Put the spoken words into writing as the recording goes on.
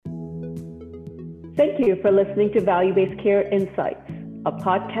Thank you for listening to Value Based Care Insights, a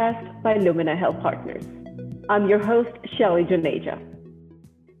podcast by Lumina Health Partners. I'm your host, Shelly Juneja.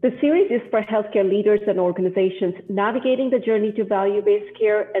 The series is for healthcare leaders and organizations navigating the journey to value-based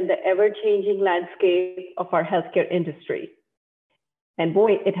care and the ever-changing landscape of our healthcare industry. And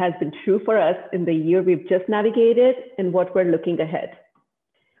boy, it has been true for us in the year we've just navigated and what we're looking ahead.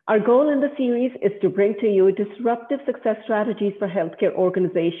 Our goal in the series is to bring to you disruptive success strategies for healthcare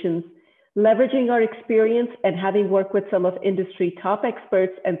organizations, leveraging our experience and having worked with some of industry top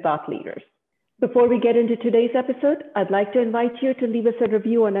experts and thought leaders. Before we get into today's episode, I'd like to invite you to leave us a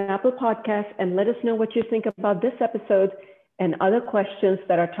review on Apple Podcasts and let us know what you think about this episode and other questions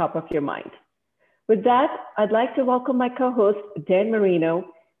that are top of your mind. With that, I'd like to welcome my co-host, Dan Marino,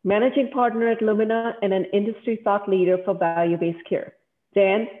 Managing Partner at Lumina and an industry thought leader for value-based care.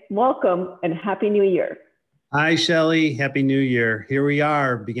 Dan, welcome and Happy New Year. Hi, Shelly. Happy New Year. Here we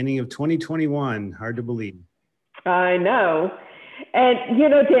are, beginning of 2021. Hard to believe. I know. And you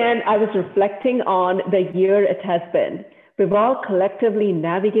know, Dan, I was reflecting on the year it has been. We've all collectively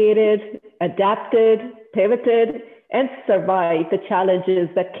navigated, adapted, pivoted, and survived the challenges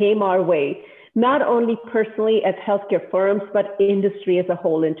that came our way, not only personally as healthcare firms, but industry as a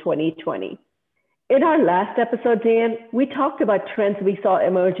whole in 2020. In our last episode, Dan, we talked about trends we saw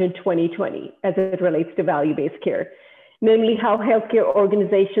emerge in 2020 as it relates to value-based care, namely how healthcare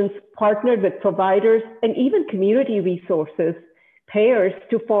organizations partnered with providers and even community resources, payers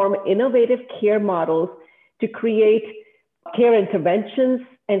to form innovative care models to create care interventions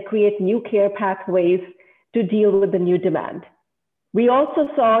and create new care pathways to deal with the new demand. We also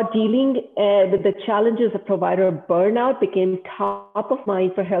saw dealing with the challenges of provider burnout became top of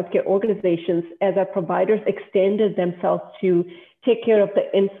mind for healthcare organizations as our providers extended themselves to take care of the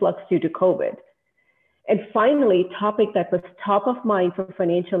influx due to COVID. And finally, a topic that was top of mind for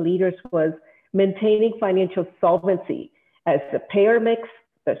financial leaders was maintaining financial solvency as the payer mix,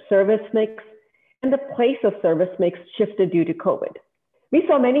 the service mix, and the place of service mix shifted due to COVID. We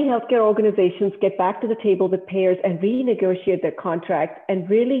saw many healthcare organizations get back to the table with payers and renegotiate their contracts and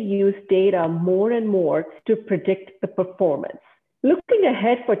really use data more and more to predict the performance. Looking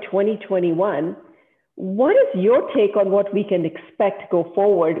ahead for 2021, what is your take on what we can expect go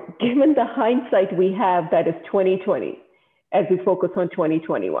forward, given the hindsight we have that is 2020, as we focus on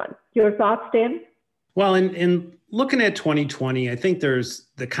 2021? Your thoughts, Dan? Well, in looking at 2020, I think there's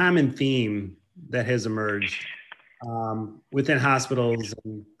the common theme that has emerged within hospitals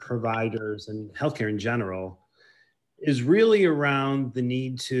and providers and healthcare in general is really around the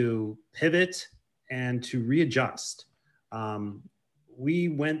need to pivot and to readjust. We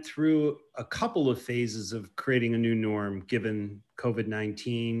went through a couple of phases of creating a new norm given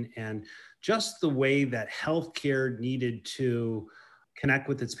COVID-19 and just the way that healthcare needed to connect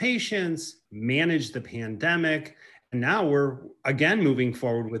with its patients, manage the pandemic. And now we're again moving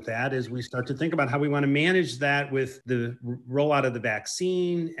forward with that as we start to think about how we want to manage that with the rollout of the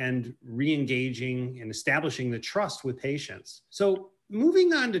vaccine and re-engaging and establishing the trust with patients. So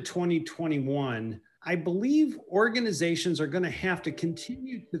moving on to 2021, I believe organizations are going to have to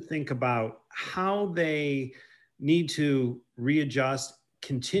continue to think about how they need to readjust,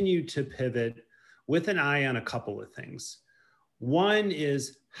 continue to pivot with an eye on a couple of things. One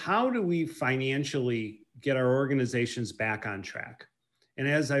is, how do we financially get our organizations back on track? And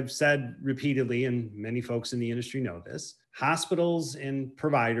as I've said repeatedly, and many folks in the industry know this, hospitals and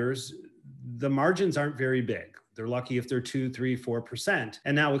providers, the margins aren't very big. They're lucky if they're 2, 3, 4%.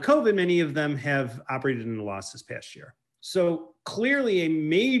 And now with COVID, many of them have operated in a loss this past year. So clearly a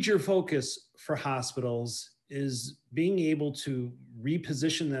major focus for hospitals is being able to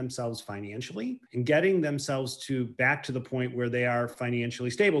reposition themselves financially and getting themselves back to the point where they are financially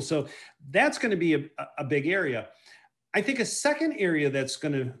stable. So that's going to be a big area. I think a second area that's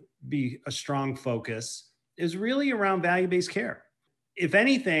going to be a strong focus is really around value-based care. If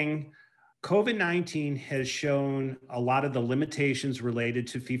anything, COVID-19 has shown a lot of the limitations related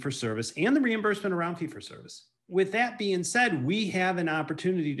to fee-for-service and the reimbursement around fee-for-service. With that being said, we have an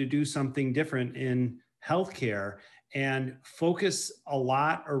opportunity to do something different in healthcare and focus a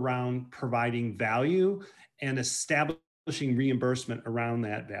lot around providing value and establishing reimbursement around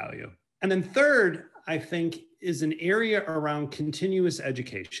that value. And then third, I think, is an area around continuous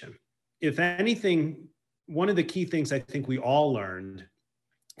education. If anything, one of the key things I think we all learned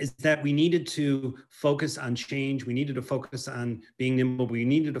is that we needed to focus on change. We needed to focus on being nimble. We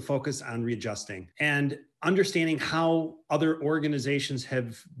needed to focus on readjusting and understanding how other organizations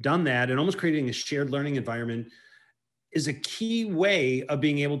have done that and almost creating a shared learning environment is a key way of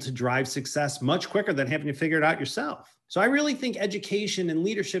being able to drive success much quicker than having to figure it out yourself. So I really think education and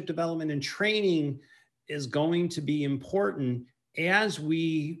leadership development and training is going to be important as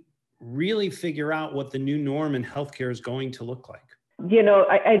we really figure out what the new norm in healthcare is going to look like.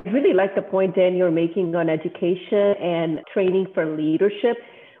 I really like the point, Dan, you're making on education and training for leadership.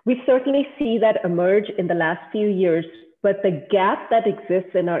 We certainly see that emerge in the last few years, but the gap that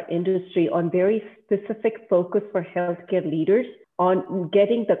exists in our industry on very specific focus for healthcare leaders on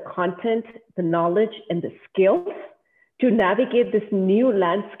getting the content, the knowledge, and the skills to navigate this new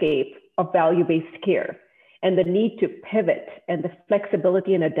landscape of value-based care and the need to pivot and the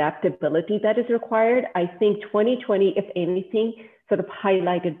flexibility and adaptability that is required. I think 2020, if anything, sort of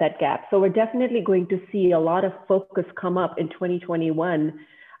highlighted that gap. So we're definitely going to see a lot of focus come up in 2021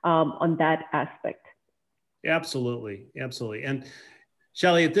 on that aspect. Absolutely. Absolutely. And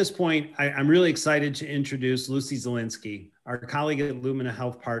Shelley, at this point, I'm really excited to introduce Lucy Zielinski, our colleague at Lumina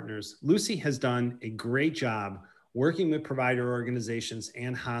Health Partners. Lucy has done a great job working with provider organizations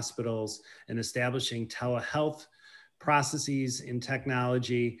and hospitals and establishing telehealth processes and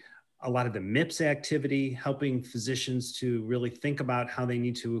technology, a lot of the MIPS activity, helping physicians to really think about how they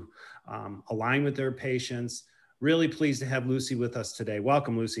need to align with their patients. Really pleased to have Lucy with us today.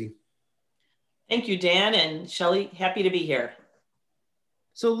 Welcome, Lucy. Thank you, Dan and Shelley. Happy to be here.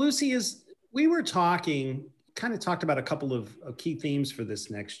 So Lucy, as we were talking, kind of talked about a couple of key themes for this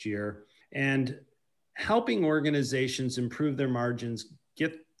next year, and helping organizations improve their margins,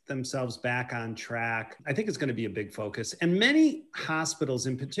 get themselves back on track. I think it's going to be a big focus. And many hospitals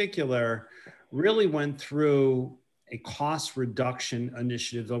in particular really went through a cost reduction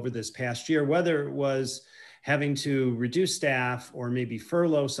initiative over this past year, whether it was having to reduce staff or maybe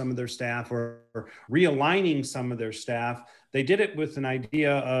furlough some of their staff or realigning some of their staff. They did it with an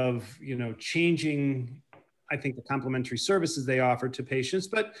idea of, changing, I think, the complementary services they offer to patients,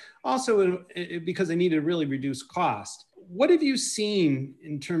 but also because they need to really reduce cost. What have you seen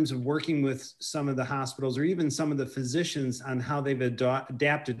in terms of working with some of the hospitals or even some of the physicians on how they've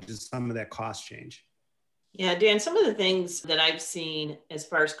adapted to some of that cost change? Yeah, Dan, some of the things that I've seen as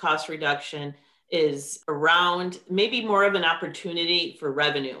far as cost reduction is around maybe more of an opportunity for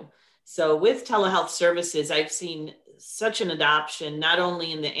revenue. So with telehealth services, I've seen such an adoption, not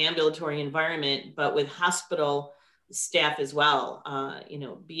only in the ambulatory environment, but with hospital staff as well.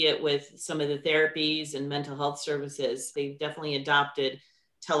 Be it with some of the therapies and mental health services, they've definitely adopted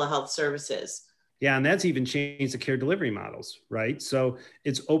telehealth services. Yeah, and that's even changed the care delivery models, right? So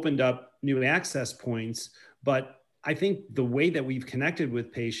it's opened up new access points, but I think the way that we've connected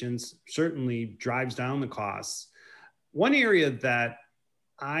with patients certainly drives down the costs. One area that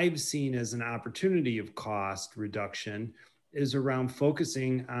I've seen as an opportunity of cost reduction is around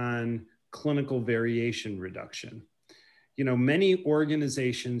focusing on clinical variation reduction. Many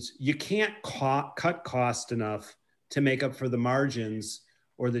organizations, you can't cut cost enough to make up for the margins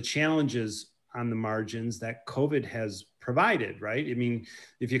or the challenges on the margins that COVID has provided, right? I mean,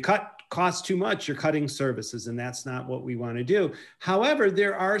 if you cut costs too much, you're cutting services, and that's not what we want to do. However,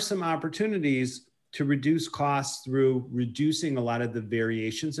 there are some opportunities to reduce costs through reducing a lot of the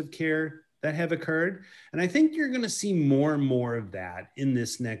variations of care that have occurred. And I think you're going to see more and more of that in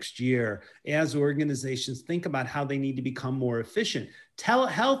this next year as organizations think about how they need to become more efficient.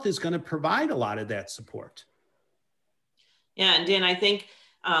 Telehealth is going to provide a lot of that support. Yeah, and Dan, I think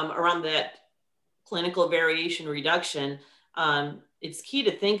around that clinical variation reduction, it's key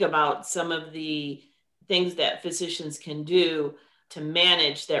to think about some of the things that physicians can do to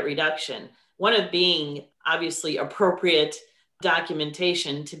manage that reduction. One of being obviously appropriate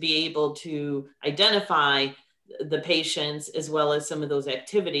documentation to be able to identify the patients as well as some of those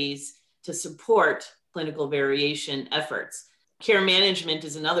activities to support clinical variation efforts. Care management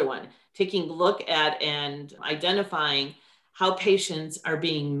is another one, taking a look at and identifying how patients are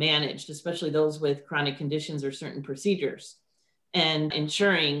being managed, especially those with chronic conditions or certain procedures, and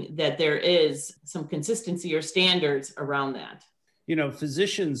ensuring that there is some consistency or standards around that.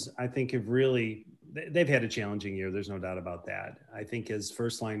 Physicians, I think, they've had a challenging year. There's no doubt about that. I think as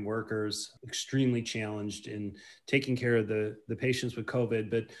first line workers, extremely challenged in taking care of the patients with COVID,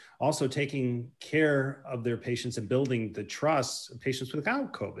 but also taking care of their patients and building the trust of patients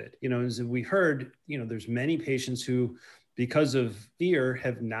without COVID. As we heard, there's many patients who, because of fear,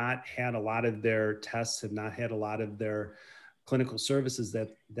 have not had a lot of their tests, have not had a lot of their clinical services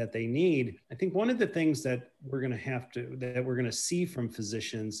that they need. I think one of the things that we're going to see from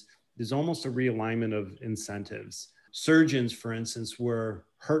physicians is almost a realignment of incentives. Surgeons, for instance, were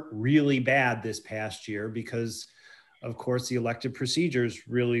hurt really bad this past year because, of course, the elective procedures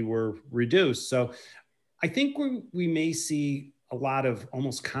really were reduced. So I think we may see a lot of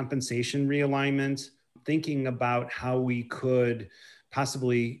almost compensation realignment thinking about how we could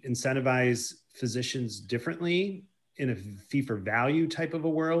possibly incentivize physicians differently in a fee for value type of a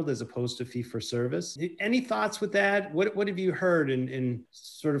world as opposed to fee for service. Any thoughts with that? What have you heard in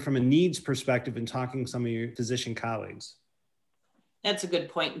sort of from a needs perspective in talking to some of your physician colleagues? That's a good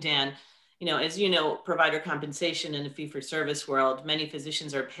point, Dan. As you know, provider compensation in the fee for service world, many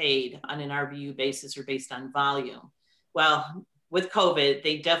physicians are paid on an RVU basis or based on volume. Well, with COVID,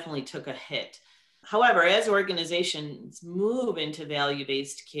 they definitely took a hit. However, as organizations move into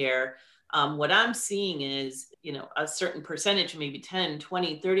value-based care, what I'm seeing is, a certain percentage, maybe 10,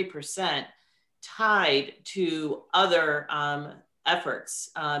 20, 30% tied to other efforts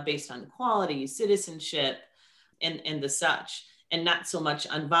based on quality, citizenship, and the such, and not so much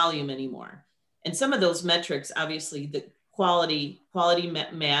on volume anymore. And some of those metrics, obviously, the quality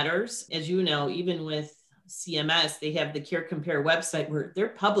matters. As you know, even with CMS, they have the Care Compare website where they're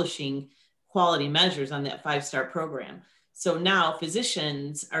publishing quality measures on that 5-star program. So now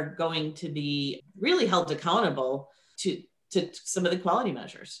physicians are going to be really held accountable to some of the quality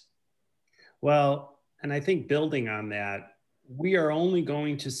measures. Well, and I think building on that, we are only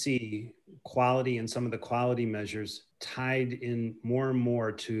going to see quality and some of the quality measures tied in more and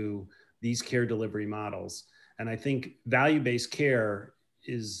more to these care delivery models. And I think value-based care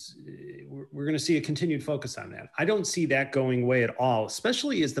we're going to see a continued focus on that. I don't see that going away at all,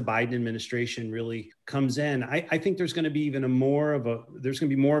 especially as the Biden administration really comes in. I think there's going to be more of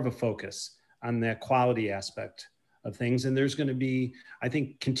a focus on that quality aspect of things. And there's going to be, I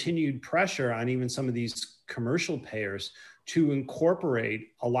think, continued pressure on even some of these commercial payers to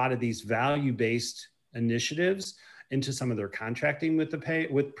incorporate a lot of these value-based initiatives into some of their contracting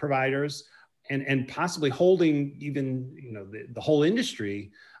with providers, and possibly holding even the whole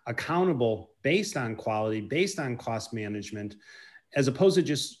industry accountable based on quality, based on cost management, as opposed to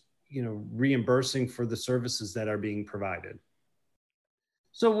just reimbursing for the services that are being provided.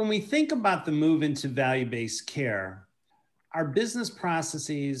 So when we think about the move into value-based care, our business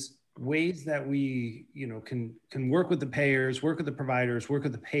processes, ways that we can work with the payers, work with the providers, work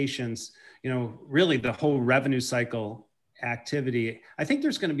with the patients, really the whole revenue cycle activity, I think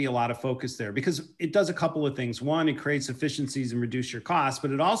there's going to be a lot of focus there because it does a couple of things. One, it creates efficiencies and reduce your costs,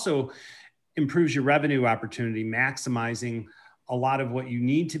 but it also improves your revenue opportunity, maximizing a lot of what you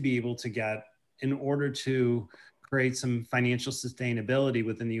need to be able to get in order to create some financial sustainability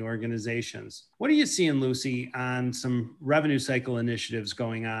within the organizations. What are you seeing, Lucy, on some revenue cycle initiatives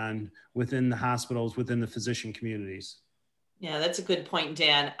going on within the hospitals, within the physician communities? Yeah, that's a good point,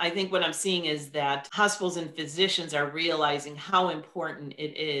 Dan. I think what I'm seeing is that hospitals and physicians are realizing how important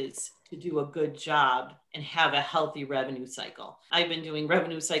it is to do a good job and have a healthy revenue cycle. I've been doing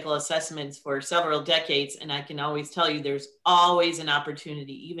revenue cycle assessments for several decades, and I can always tell you there's always an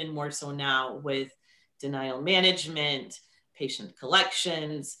opportunity, even more so now with denial management, patient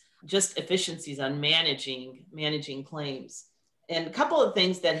collections, just efficiencies on managing claims. And a couple of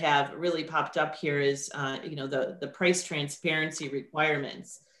things that have really popped up here is, the price transparency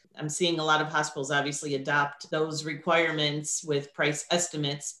requirements. I'm seeing a lot of hospitals obviously adopt those requirements with price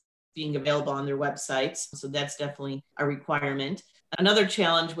estimates being available on their websites. So that's definitely a requirement. Another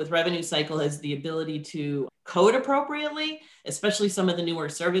challenge with revenue cycle is the ability to code appropriately, especially some of the newer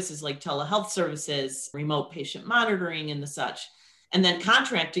services like telehealth services, remote patient monitoring, and the such. And then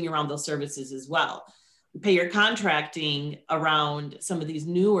contracting around those services as well. Payer contracting around some of these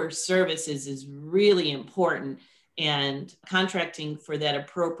newer services is really important, and contracting for that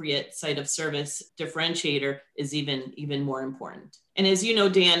appropriate site of service differentiator is even more important. And as you know,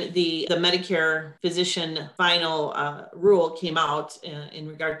 Dan, the Medicare physician final rule came out in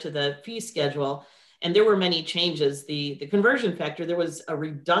regard to the fee schedule, and there were many changes. The conversion factor, there was a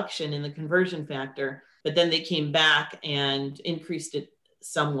reduction in the conversion factor, but then they came back and increased it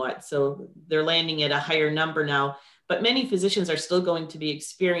somewhat. So they're landing at a higher number now, but many physicians are still going to be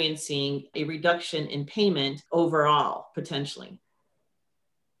experiencing a reduction in payment overall, potentially.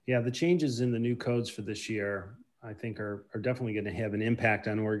 Yeah, the changes in the new codes for this year, I think are definitely going to have an impact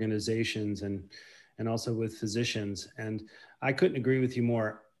on organizations and also with physicians. And I couldn't agree with you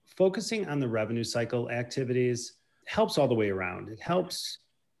more. Focusing on the revenue cycle activities helps all the way around. It helps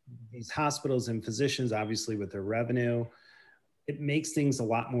these hospitals and physicians, obviously, with their revenue. It makes things a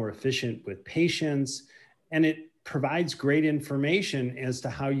lot more efficient with patients, and it provides great information as to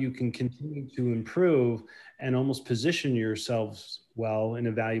how you can continue to improve and almost position yourselves well in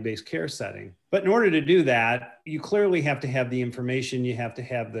a value-based care setting. But in order to do that, you clearly have to have the information, you have to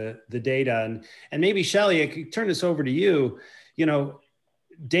have the data. And maybe Shelley, I could turn this over to you.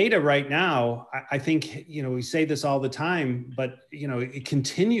 data right now, I think, we say this all the time, but, it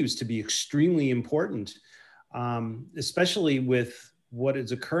continues to be extremely important, especially with what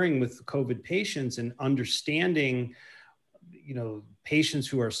is occurring with COVID patients and understanding, patients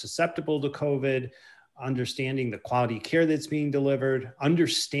who are susceptible to COVID, understanding the quality care that's being delivered,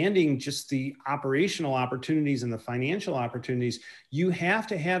 understanding just the operational opportunities and the financial opportunities. You have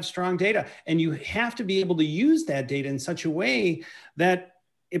to have strong data, and you have to be able to use that data in such a way that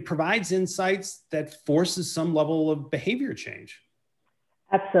it provides insights that forces some level of behavior change.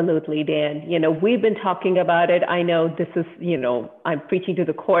 Absolutely, Dan. We've been talking about it. I know this is, I'm preaching to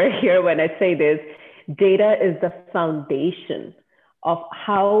the choir here when I say this. Data is the foundation of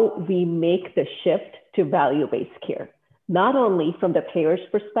how we make the shift to value-based care, not only from the payer's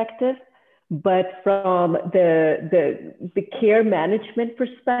perspective, but from the care management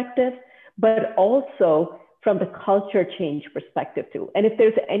perspective, but also from the culture change perspective too. And if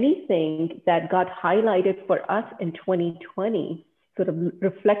there's anything that got highlighted for us in 2020, sort of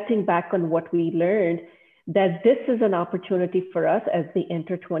reflecting back on what we learned, that this is an opportunity for us as we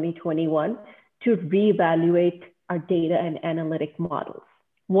enter 2021 to reevaluate our data and analytic models.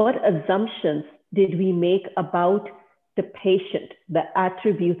 What assumptions did we make about the patient, the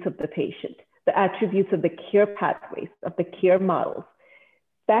attributes of the patient, the attributes of the care pathways, of the care models?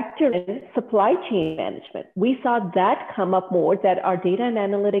 Factor in supply chain management. We saw that come up more, that our data and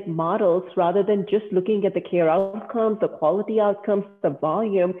analytic models, rather than just looking at the care outcomes, the quality outcomes, the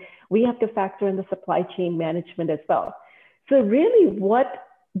volume, we have to factor in the supply chain management as well. So really what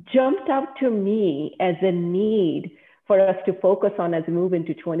jumped out to me as a need for us to focus on as we move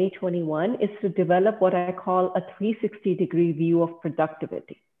into 2021 is to develop what I call a 360-degree view of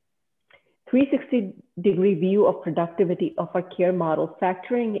productivity. 360-degree view of productivity of our care model,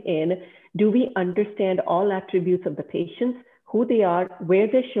 factoring in, do we understand all attributes of the patients, who they are, where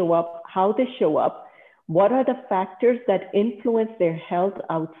they show up, how they show up, what are the factors that influence their health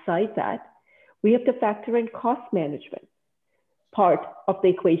outside that? We have to factor in cost management part of the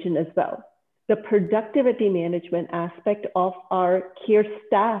equation as well. The productivity management aspect of our care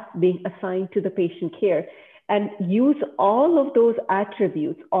staff being assigned to the patient care, and use all of those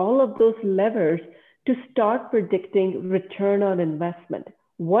attributes, all of those levers to start predicting return on investment.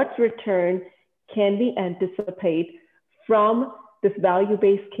 What return can we anticipate from this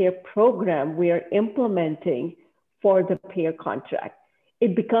value-based care program we are implementing for the payer contract?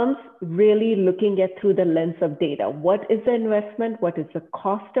 It becomes really looking at through the lens of data. What is the investment? What is the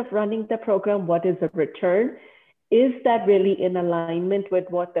cost of running the program? What is the return? Is that really in alignment with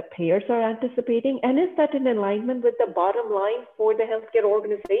what the payers are anticipating? And is that in alignment with the bottom line for the healthcare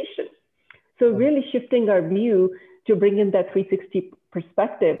organization? So really shifting our view to bring in that 360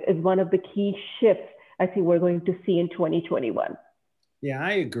 perspective is one of the key shifts I think we're going to see in 2021. Yeah,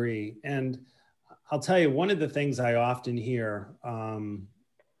 I agree. And I'll tell you, one of the things I often hear,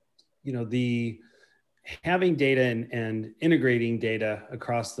 the having data and integrating data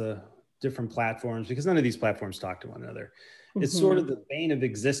across the different platforms, because none of these platforms talk to one another. Mm-hmm. It's sort of the bane of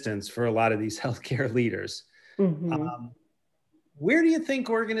existence for a lot of these healthcare leaders. Mm-hmm. Where do you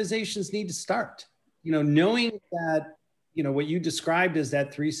think organizations need to start? Knowing that, what you described as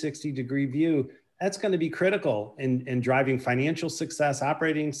that 360-degree view, that's going to be critical in driving financial success,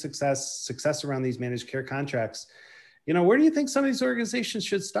 operating success around these managed care contracts. Where do you think some of these organizations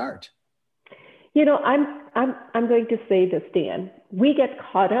should start? I'm going to say this, Dan. We get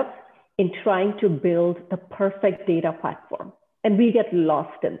caught up in trying to build the perfect data platform, and we get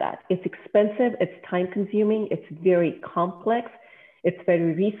lost in that. It's expensive, it's time consuming, it's very complex, it's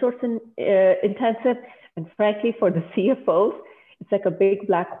very resource intensive, and frankly, for the CFOs, it's like a big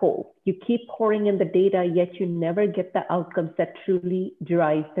black hole. You keep pouring in the data, yet you never get the outcomes that truly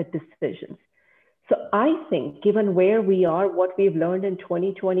drive the decisions. So I think given where we are, what we've learned in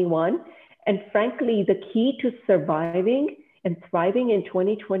 2021, and frankly, the key to surviving and thriving in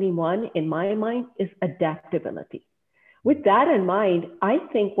 2021, in my mind, is adaptability. With that in mind, I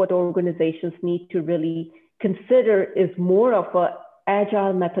think what organizations need to really consider is more of an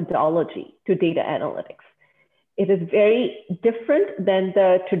agile methodology to data analytics. It is very different than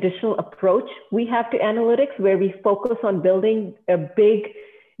the traditional approach we have to analytics, where we focus on building a big,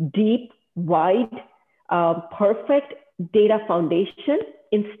 deep, wide, perfect data foundation.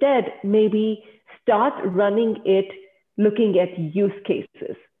 Instead, maybe start running it, looking at use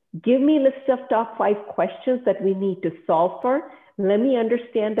cases. Give me a list of top 5 questions that we need to solve for. Let me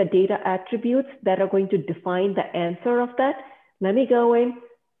understand the data attributes that are going to define the answer of that. Let me go in,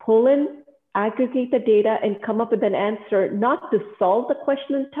 pull in, aggregate the data, and come up with an answer, not to solve the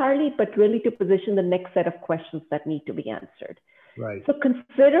question entirely, but really to position the next set of questions that need to be answered. Right. So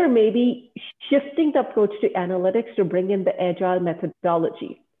consider maybe shifting the approach to analytics to bring in the agile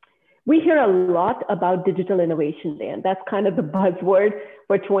methodology. We hear a lot about digital innovation, Dan. That's kind of the buzzword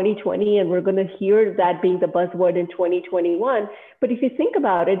for 2020, and we're going to hear that being the buzzword in 2021. But if you think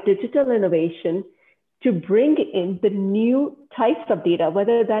about it, digital innovation to bring in the new types of data,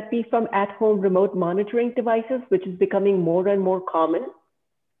 whether that be from at-home remote monitoring devices, which is becoming more and more common,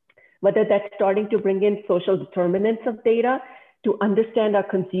 whether that's starting to bring in social determinants of data to understand our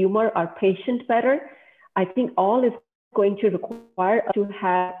consumer, our patient better, I think all is going to require us to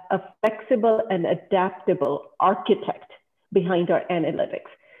have a flexible and adaptable architect behind our analytics.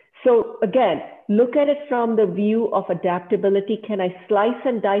 So again, look at it from the view of adaptability. Can I slice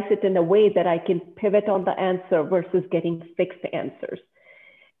and dice it in a way that I can pivot on the answer versus getting fixed answers?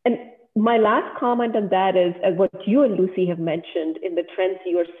 And my last comment on that is, as what you and Lucy have mentioned in the trends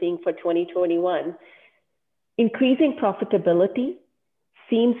you are seeing for 2021, increasing profitability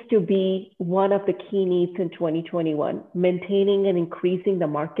seems to be one of the key needs in 2021, maintaining and increasing the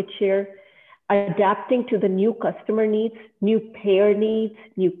market share, adapting to the new customer needs, new payer needs,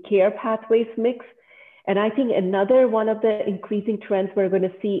 new care pathways mix. And I think another one of the increasing trends we're going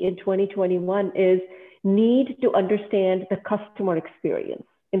to see in 2021 is need to understand the customer experience.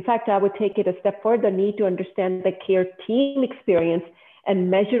 In fact, I would take it a step further, need to understand the care team experience and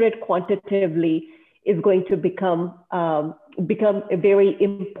measure it quantitatively is going to become very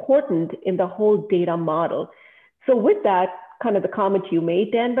important in the whole data model. So with that, kind of the comment you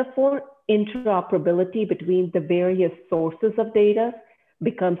made, Dan, before, interoperability between the various sources of data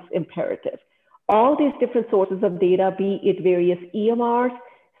becomes imperative. All these different sources of data, be it various EMRs,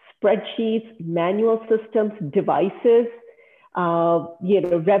 spreadsheets, manual systems, devices,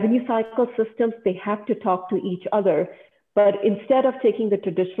 revenue cycle systems, they have to talk to each other. But instead of taking the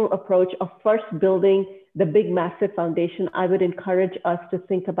traditional approach of first building the big, massive foundation, I would encourage us to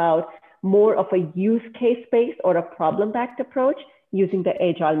think about more of a use case-based or a problem-backed approach using the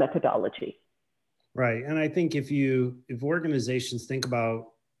agile methodology. Right. And I think if organizations think about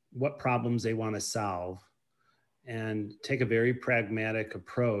what problems they want to solve and take a very pragmatic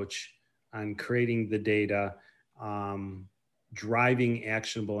approach on creating the data, driving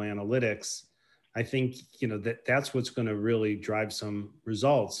actionable analytics, I think, that's what's going to really drive some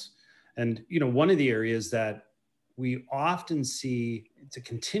results. And, one of the areas that we often see, it's a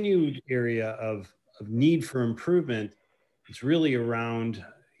continued area of need for improvement. It's really around,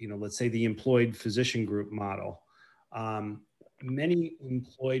 let's say the employed physician group model. Many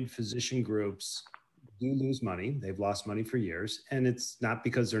employed physician groups do lose money. They've lost money for years. And it's not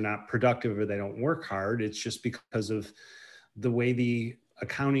because they're not productive or they don't work hard. It's just because of the way the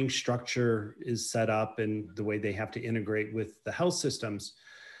accounting structure is set up and the way they have to integrate with the health systems.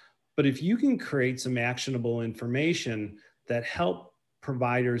 But if you can create some actionable information that help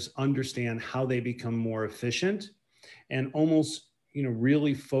providers understand how they become more efficient and almost,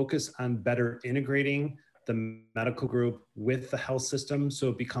 really focus on better integrating the medical group with the health system so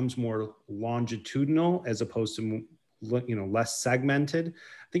it becomes more longitudinal as opposed to, less segmented,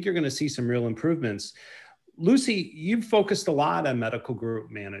 I think you're going to see some real improvements. Lucy, you've focused a lot on medical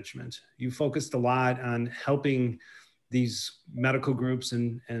group management. You focused a lot on helping these medical groups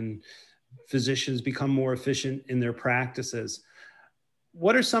and physicians become more efficient in their practices.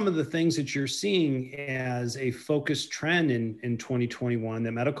 What are some of the things that you're seeing as a focused trend in 2021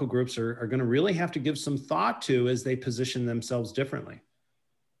 that medical groups are going to really have to give some thought to as they position themselves differently?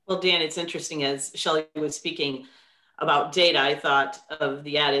 Well, Dan, it's interesting, as Shelley was speaking about data, I thought of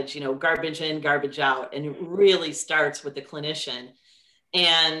the adage, garbage in, garbage out, and it really starts with the clinician.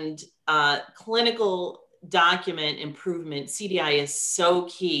 And clinical document improvement, CDI, is so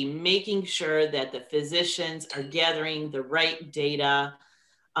key, making sure that the physicians are gathering the right data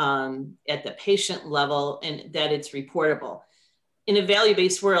at the patient level and that it's reportable. In a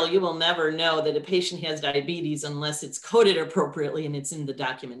value-based world, you will never know that a patient has diabetes unless it's coded appropriately and it's in the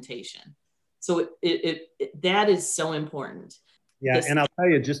documentation. So that is so important. Yeah, and I'll tell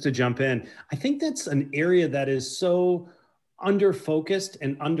you, just to jump in, I think that's an area that is so under-focused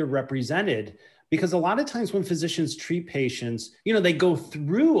and underrepresented, because a lot of times when physicians treat patients, they go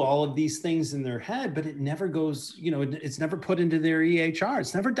through all of these things in their head, but it never goes, it's never put into their EHR.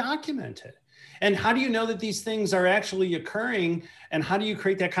 It's never documented. And how do you know that these things are actually occurring? And how do you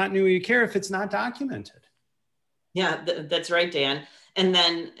create that continuity of care if it's not documented? Yeah, that's right, Dan. And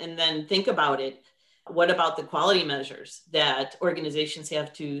then think about it. What about the quality measures that organizations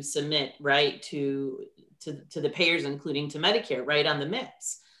have to submit, right, to the payers, including to Medicare, right, on the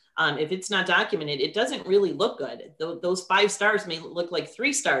MIPS? If it's not documented, it doesn't really look good. Those 5 stars may look like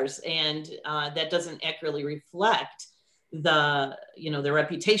 3 stars, and that doesn't accurately reflect the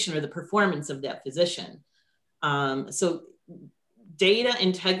reputation or the performance of that physician. So data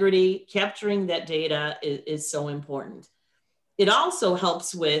integrity, capturing that data is so important. It also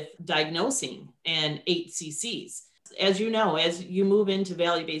helps with diagnosing and HCCs. As you know, as you move into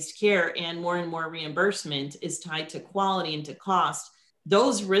value-based care and more reimbursement is tied to quality and to cost,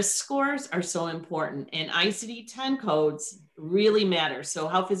 those risk scores are so important, and ICD-10 codes really matter. So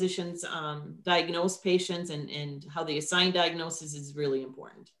how physicians diagnose patients and how they assign diagnosis is really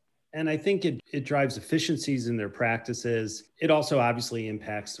important. And I think it drives efficiencies in their practices. It also obviously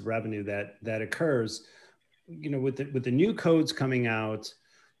impacts the revenue that occurs, with the new codes coming out,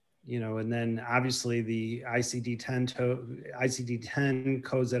 and then obviously the ICD-10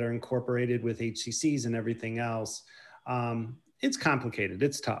 codes that are incorporated with HCCs and everything else. It's complicated,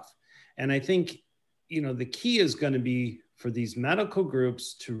 it's tough. And I think, the key is going to be for these medical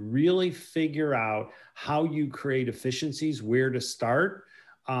groups to really figure out how you create efficiencies, where to start,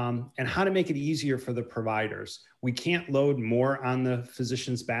 and how to make it easier for the providers. We can't load more on the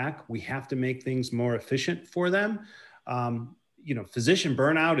physician's back. We have to make things more efficient for them. Physician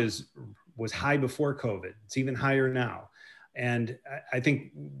burnout was high before COVID. It's even higher now. And I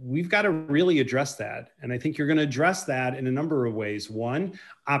think we've got to really address that. And I think you're going to address that in a number of ways. One,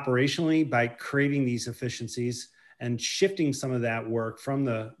 operationally, by creating these efficiencies and shifting some of that work from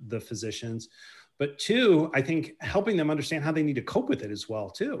the physicians. But two, I think helping them understand how they need to cope with it as well,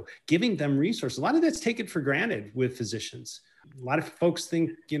 too. Giving them resources. A lot of that's taken for granted with physicians. A lot of folks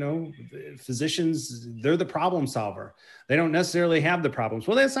think, physicians, they're the problem solver. They don't necessarily have the problems.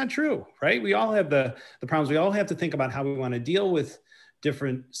 Well, that's not true, right? We all have the problems. We all have to think about how we want to deal with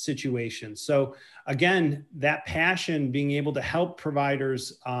different situations. So again, that passion, being able to help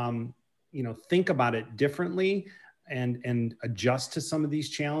providers, think about it differently and adjust to some of these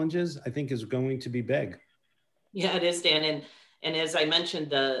challenges, I think is going to be big. Yeah, it is, Dan. And as I mentioned,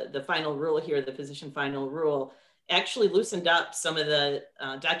 the final rule here, the physician final rule, actually loosened up some of the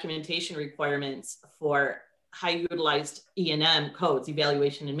documentation requirements for high utilized E&M codes,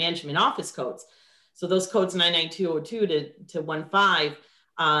 evaluation and management office codes. So those codes 99202 to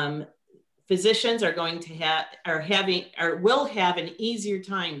 15, physicians are going to will have an easier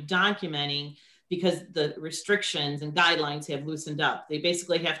time documenting because the restrictions and guidelines have loosened up. They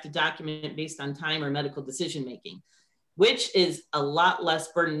basically have to document based on time or medical decision making, which is a lot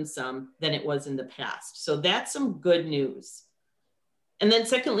less burdensome than it was in the past. So that's some good news. And then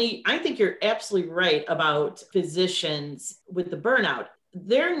secondly, I think you're absolutely right about physicians with the burnout.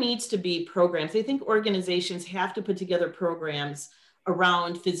 There needs to be programs. I think organizations have to put together programs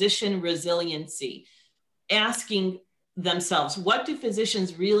around physician resiliency, asking themselves, what do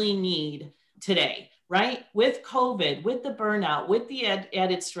physicians really need today, right? With COVID, with the burnout, with the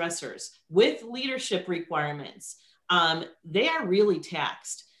added stressors, with leadership requirements, they are really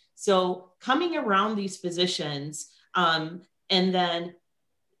taxed. So coming around these physicians and then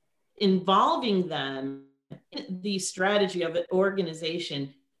involving them in the strategy of an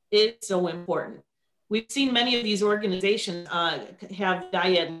organization is so important. We've seen many of these organizations have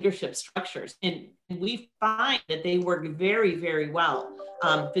dyad leadership structures, and we find that they work very, very well.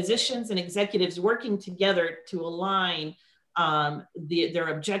 Physicians and executives working together to align their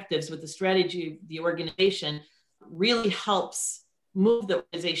objectives with the strategy of the organization really helps move the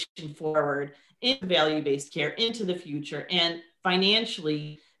organization forward into value-based care, into the future, and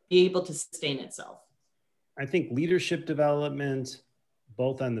financially be able to sustain itself. I think leadership development,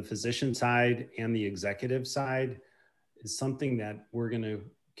 both on the physician side and the executive side, is something that we're going to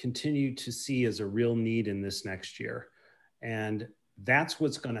continue to see as a real need in this next year. And that's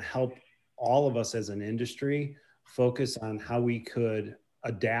what's going to help all of us as an industry focus on how we could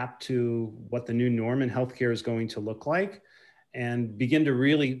adapt to what the new norm in healthcare is going to look like and begin to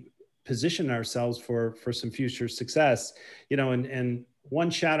really position ourselves for some future success. And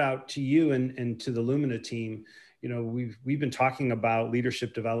one shout out to you and to the Lumina team. We've been talking about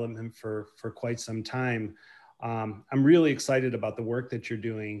leadership development for quite some time. I'm really excited about the work that you're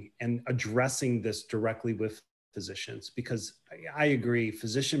doing and addressing this directly with physicians, because I agree,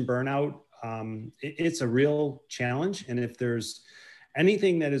 physician burnout, it's a real challenge. And if there's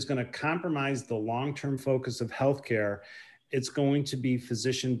anything that is going to compromise the long-term focus of healthcare, it's going to be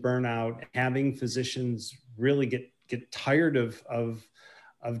physician burnout, having physicians really get tired of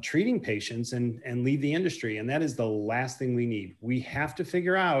treating patients and leave the industry. And that is the last thing we need. We have to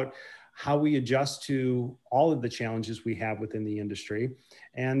figure out how we adjust to all of the challenges we have within the industry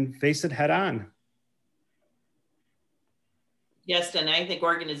and face it head on. Yes, and I think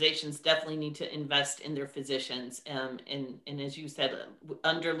organizations definitely need to invest in their physicians. And as you said,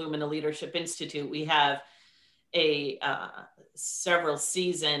 under Lumina Leadership Institute, we have several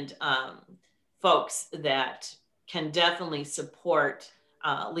seasoned folks that can definitely support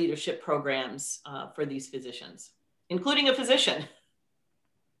leadership programs for these physicians, including a physician.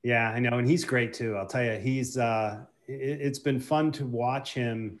 Yeah, I know. And he's great too. I'll tell you, it's been fun to watch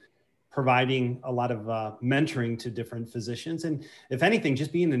him providing a lot of mentoring to different physicians. And if anything,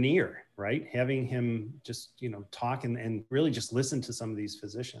 just being an ear, right? Having him just, talk and really just listen to some of these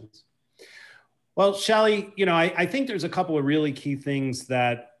physicians. Well, Shelly, I think there's a couple of really key things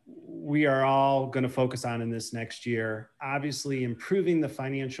that we are all going to focus on in this next year. Obviously, improving the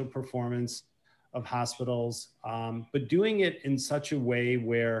financial performance of hospitals, but doing it in such a way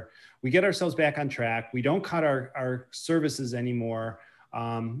where we get ourselves back on track. We don't cut our services anymore.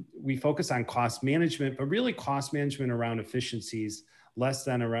 We focus on cost management, but really cost management around efficiencies, less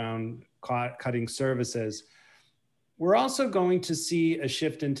than around cutting services. We're also going to see a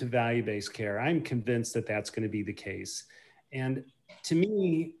shift into value-based care. I'm convinced that that's going to be the case. And to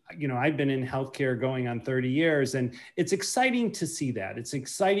me, I've been in healthcare going on 30 years, and it's exciting to see that. It's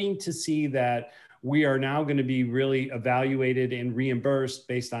exciting to see that we are now going to be really evaluated and reimbursed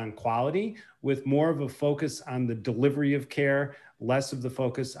based on quality, with more of a focus on the delivery of care, less of the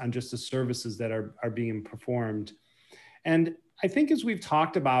focus on just the services that are being performed. And I think as we've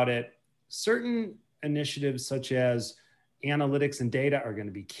talked about it, certain initiatives such as analytics and data are going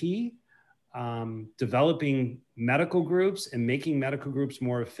to be key. Developing medical groups and making medical groups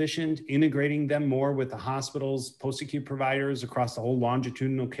more efficient, integrating them more with the hospitals, post-acute providers across the whole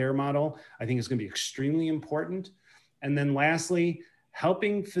longitudinal care model, I think is going to be extremely important. And then lastly,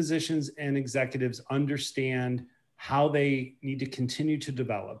 helping physicians and executives understand how they need to continue to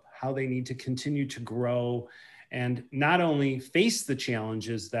develop, how they need to continue to grow, and not only face the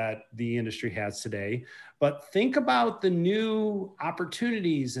challenges that the industry has today, but think about the new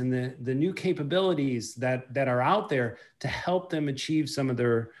opportunities and the new capabilities that are out there to help them achieve some of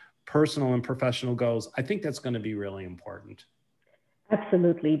their personal and professional goals. I think that's going to be really important.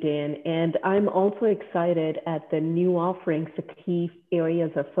 Absolutely, Dan. And I'm also excited at the new offerings, the key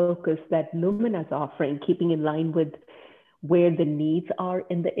areas of focus that Lumina is offering, keeping in line with where the needs are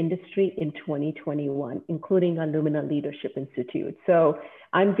in the industry in 2021, including our Lumina Leadership Institute. So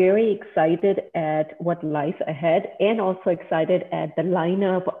I'm very excited at what lies ahead, and also excited at the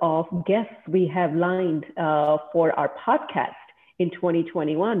lineup of guests we have lined for our podcast in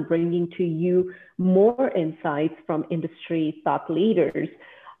 2021, bringing to you more insights from industry thought leaders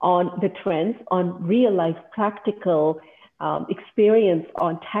on the trends, on real life practical experience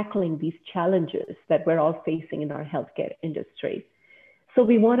on tackling these challenges that we're all facing in our healthcare industry. So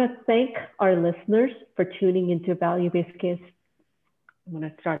we want to thank our listeners for tuning into Value-Based Care. I'm going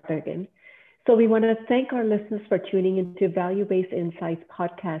to start that again. So we want to thank our listeners for tuning into Value-Based Insights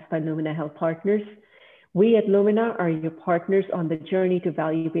podcast by Lumina Health Partners. We at Lumina are your partners on the journey to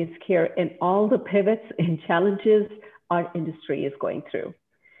value-based care and all the pivots and challenges our industry is going through.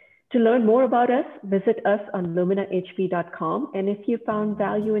 To learn more about us, visit us on luminahp.com. And if you found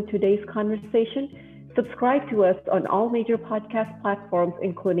value in today's conversation, subscribe to us on all major podcast platforms,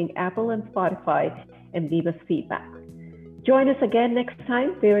 including Apple and Spotify, and leave us feedback. Join us again next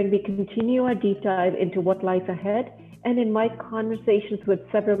time, wherein we continue our deep dive into what lies ahead and invite conversations with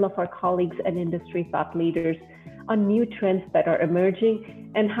several of our colleagues and industry thought leaders on new trends that are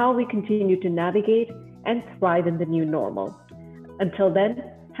emerging and how we continue to navigate and thrive in the new normal. Until then,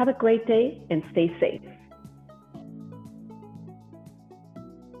 have a great day and stay safe.